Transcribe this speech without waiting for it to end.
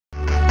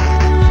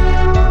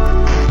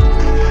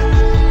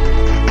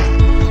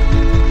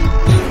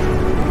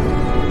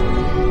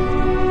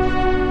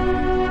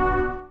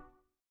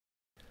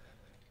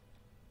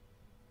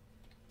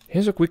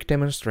Here's a quick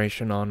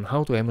demonstration on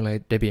how to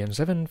emulate Debian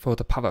 7 for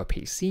the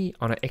PowerPC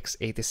on an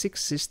x86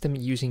 system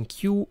using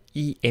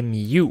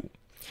QEMU.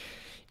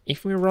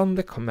 If we run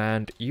the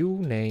command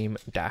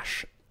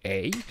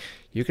uname-a,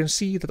 you can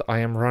see that I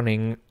am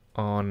running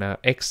on an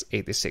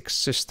x86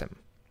 system.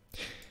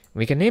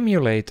 We can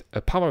emulate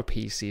a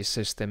PowerPC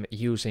system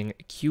using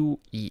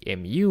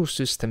QEMU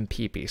system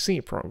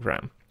PPC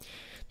program.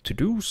 To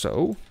do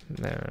so,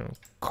 the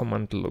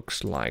command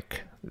looks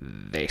like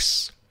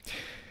this.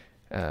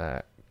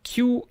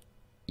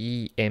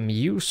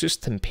 QEMU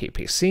system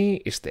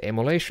PPC is the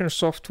emulation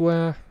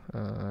software.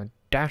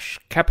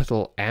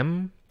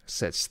 -M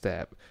sets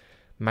the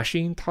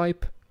machine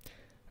type.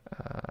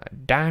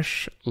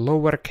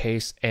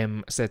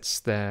 -m sets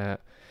the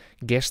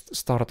guest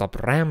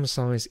startup RAM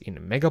size in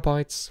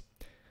megabytes.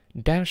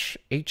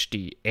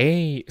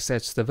 -HDA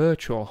sets the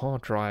virtual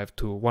hard drive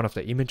to one of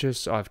the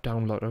images I've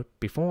downloaded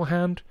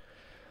beforehand.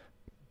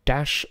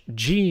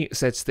 -G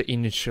sets the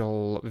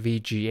initial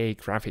VGA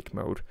graphic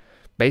mode,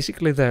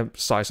 basically the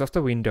size of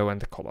the window and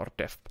the color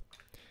depth.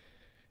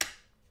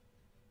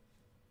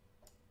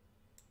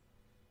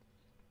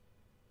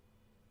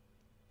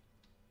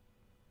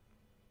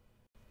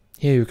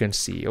 Here you can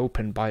see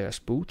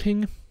OpenBIOS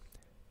booting.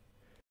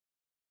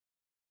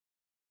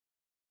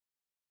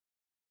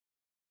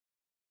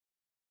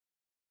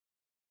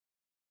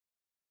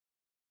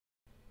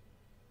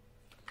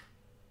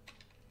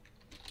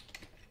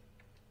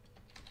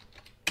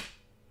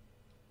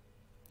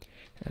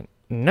 And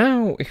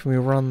now if we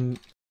run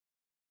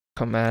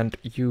command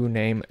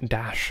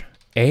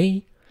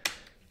uname-a,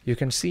 you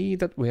can see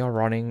that we are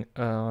running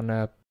on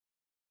a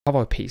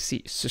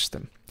PowerPC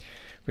system.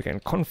 We can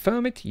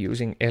confirm it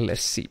using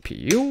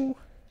lscpu,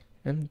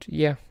 and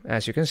yeah,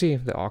 as you can see,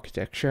 the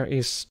architecture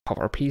is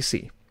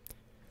PowerPC.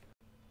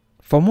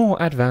 For more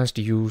advanced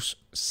use,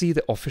 see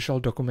the official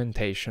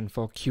documentation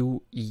for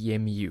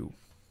QEMU.